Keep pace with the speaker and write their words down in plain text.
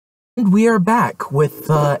We are back with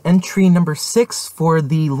entry number 6 for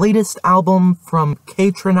the latest album from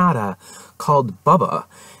KAYTRANADA called BUBBA.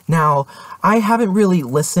 Now, I haven't really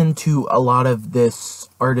listened to a lot of this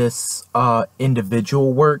artist's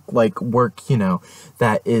individual work, like work,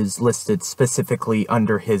 that is listed specifically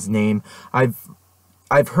under his name.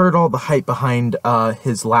 I've heard all the hype behind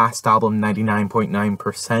his last album,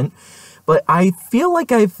 99.9%, but I feel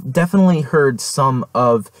like I've definitely heard some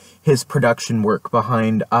of his production work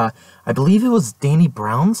behind, I believe it was Danny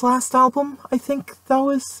Brown's last album, I think that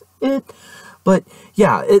was it. But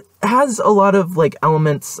yeah, it has a lot of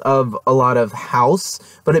elements of a lot of house,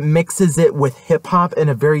 but it mixes it with hip-hop in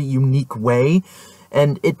a very unique way,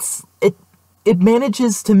 and it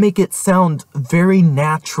manages to make it sound very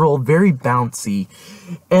natural, very bouncy,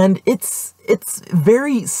 and it's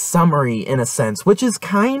very summery in a sense, which is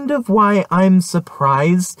kind of why I'm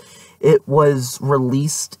surprised it was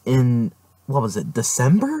released in, what was it,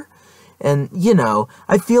 December? And,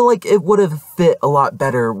 I feel like it would have fit a lot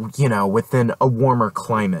better, within a warmer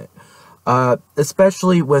climate.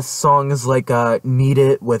 Especially with songs like Need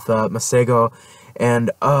It with Masego, and,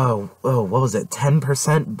 what was it,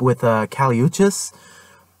 10% with Caliuchis?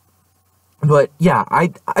 But yeah,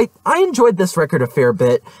 I enjoyed this record a fair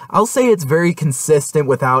bit. I'll say it's very consistent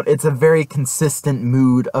it's a very consistent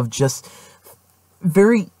mood of just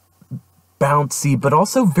very bouncy, but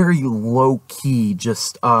also very low-key,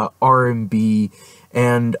 just R&B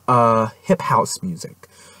and hip house music.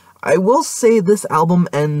 I will say this album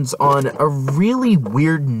ends on a really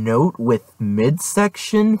weird note with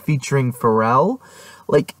Midsection featuring Pharrell.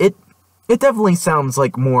 It definitely sounds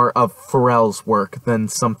like more of Pharrell's work than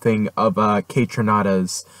something of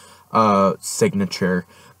KAYTRANADA's signature.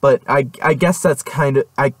 But I guess that's kind of,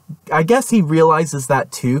 I guess he realizes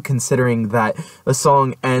that too, considering that the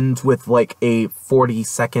song ends with a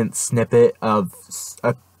 40-second snippet of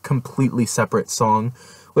a completely separate song,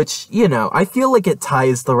 which, I feel like it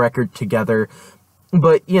ties the record together,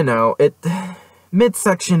 but,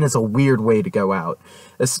 Midsection is a weird way to go out,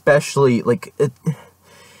 especially,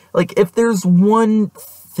 if there's one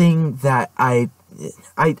thing that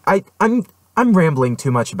I'm rambling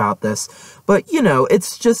too much about this, but,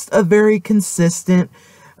 it's just a very consistent,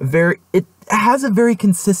 it has a very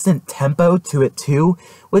consistent tempo to it too,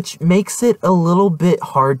 which makes it a little bit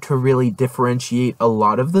hard to really differentiate a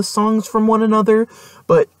lot of the songs from one another,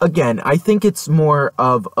 but again, I think it's more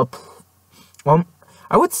of well,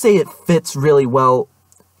 I would say it fits really well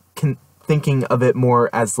thinking of it more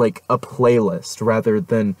as a playlist rather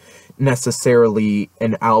than necessarily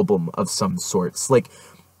an album of some sorts.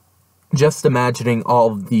 Just imagining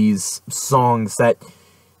all of these songs that,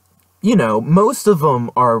 most of them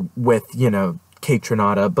are with,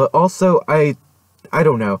 KAYTRANADA, but also, I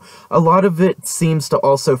don't know, a lot of it seems to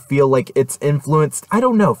also feel like it's influenced, I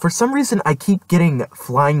don't know, for some reason I keep getting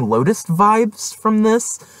Flying Lotus vibes from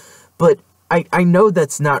this, but I know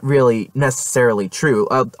that's not really necessarily true,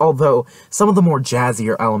 although some of the more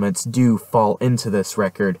jazzier elements do fall into this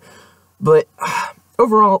record, but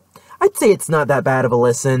overall, I'd say it's not that bad of a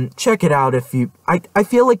listen. Check it out if you... I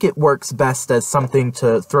feel like it works best as something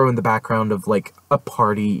to throw in the background of, a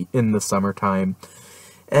party in the summertime.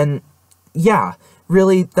 And, yeah,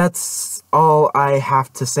 really, that's all I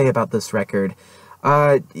have to say about this record.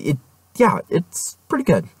 It's pretty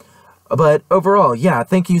good. But overall, yeah,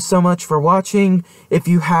 thank you so much for watching. If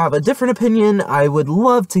you have a different opinion, I would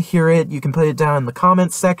love to hear it. You can put it down in the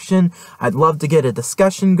comments section. I'd love to get a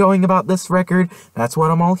discussion going about this record. That's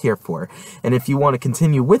what I'm all here for. And if you want to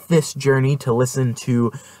continue with this journey to listen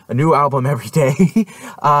to a new album every day,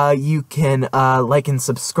 you can like and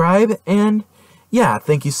subscribe. And yeah,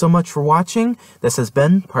 thank you so much for watching. This has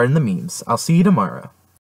been Pardon the Memes. I'll see you tomorrow.